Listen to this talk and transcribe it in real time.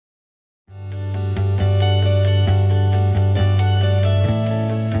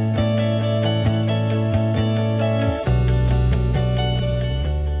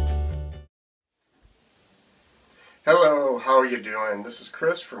how are you doing? This is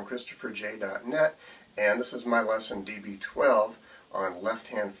Chris from ChristopherJ.net, and this is my lesson DB-12 on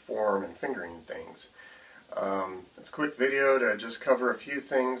left-hand form and fingering things. It's a quick video to just cover a few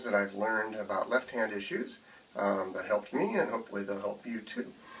things that I've learned about left-hand issues that helped me, and hopefully they'll help you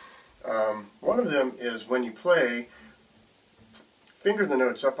too. One of them is when you play, finger the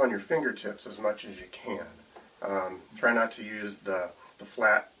notes up on your fingertips as much as you can. Try not to use the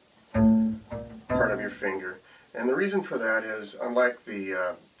flat part of your finger. And the reason for that is, unlike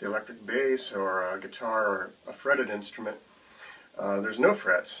the electric bass or a guitar or a fretted instrument, there's no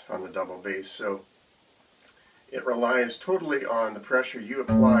frets on the double bass, so it relies totally on the pressure you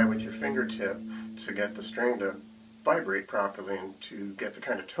apply with your fingertip to get the string to vibrate properly and to get the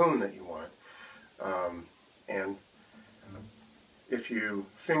kind of tone that you want. And if you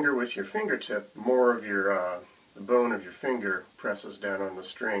finger with your fingertip, more of your the bone of your finger presses down on the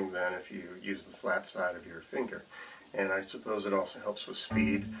string than if you use the flat side of your finger. And I suppose it also helps with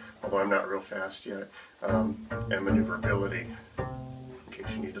speed, although I'm not real fast yet, and maneuverability in case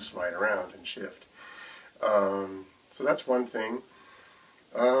you need to slide around and shift. So that's one thing.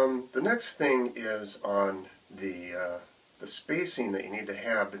 The next thing is on the spacing that you need to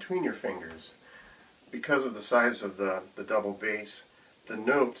have between your fingers. Because of the size of the double bass, the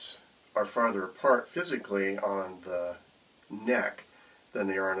notes are farther apart physically on the neck than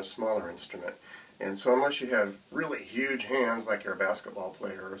they are on a smaller instrument. And so unless you have really huge hands like you're a basketball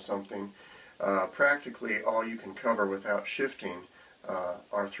player or something, practically all you can cover without shifting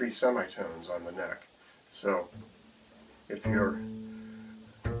are 3 semitones on the neck. So if you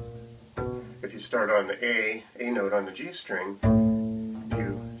start on the A note on the G string,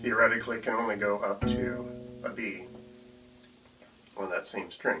 you theoretically can only go up to a B on that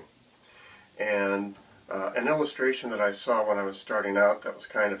same string. And an illustration that I saw when I was starting out that was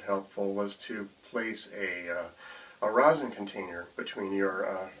kind of helpful was to place a rosin container between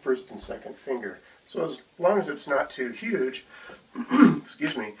your first and second finger. So as long as it's not too huge,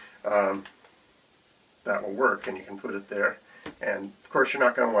 excuse me, that will work, and you can put it there. And of course you're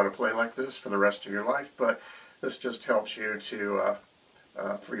not going to want to play like this for the rest of your life, but this just helps you to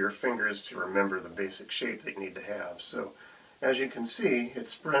for your fingers to remember the basic shape that you need to have. So as you can see, it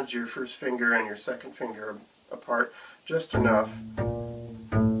spreads your first finger and your second finger apart just enough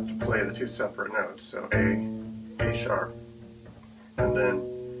to play the 2 separate notes. So A sharp, and then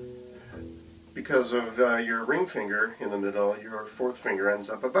because of your ring finger in the middle, your 4th finger ends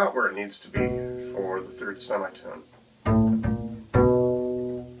up about where it needs to be for the 3rd semitone.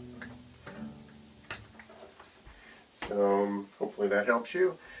 So hopefully that helps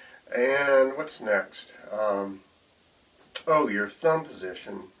you. And what's next? Oh, your thumb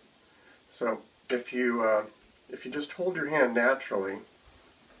position. So if you just hold your hand naturally,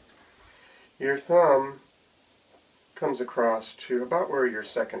 your thumb comes across to about where your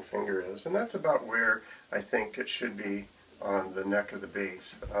 2nd finger is, and that's about where I think it should be on the neck of the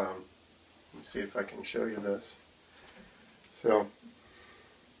bass. Let me see if I can show you this. So,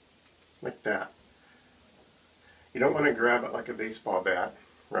 like that. You don't want to grab it like a baseball bat,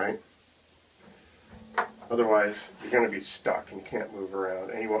 right? Otherwise, you're going to be stuck and you can't move around,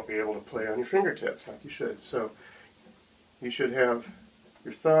 and you won't be able to play on your fingertips like you should. So you should have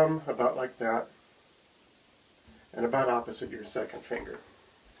your thumb about like that, and about opposite your 2nd finger.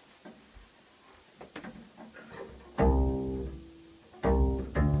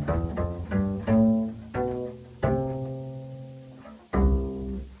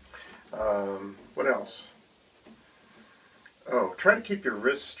 What else? Oh, try to keep your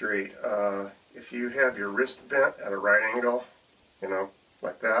wrist straight. If you have your wrist bent at a right angle, you know,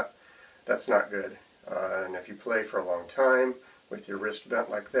 like that, that's not good. And if you play for a long time with your wrist bent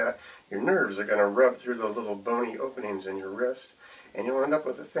like that, your nerves are going to rub through the little bony openings in your wrist, and you'll end up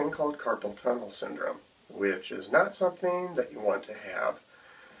with a thing called carpal tunnel syndrome, which is not something that you want to have.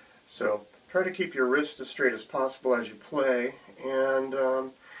 So try to keep your wrist as straight as possible as you play, and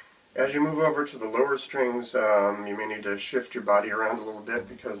as you move over to the lower strings, you may need to shift your body around a little bit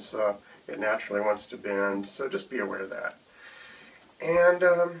because it naturally wants to bend, so just be aware of that. And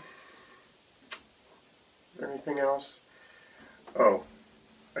is there anything else? Oh,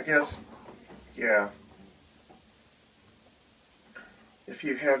 I guess, yeah. If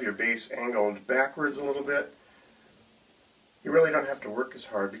you have your bass angled backwards a little bit, you really don't have to work as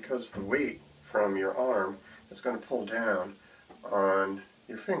hard because the weight from your arm is going to pull down on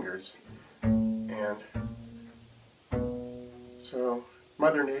your fingers. And so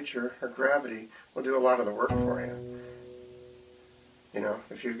Mother Nature, or gravity, will do a lot of the work for you. You know,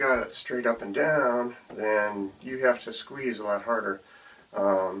 if you've got it straight up and down, then you have to squeeze a lot harder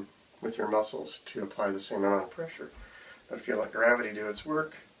with your muscles to apply the same amount of pressure. But if you let gravity do its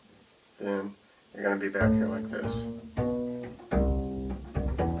work, then you're going to be back here like this.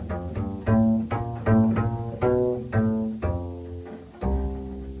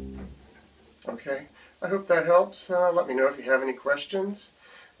 Okay, I hope that helps. Let me know if you have any questions,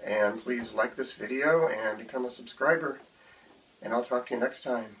 and please like this video and become a subscriber, and I'll talk to you next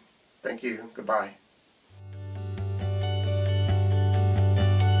time. Thank you. Goodbye.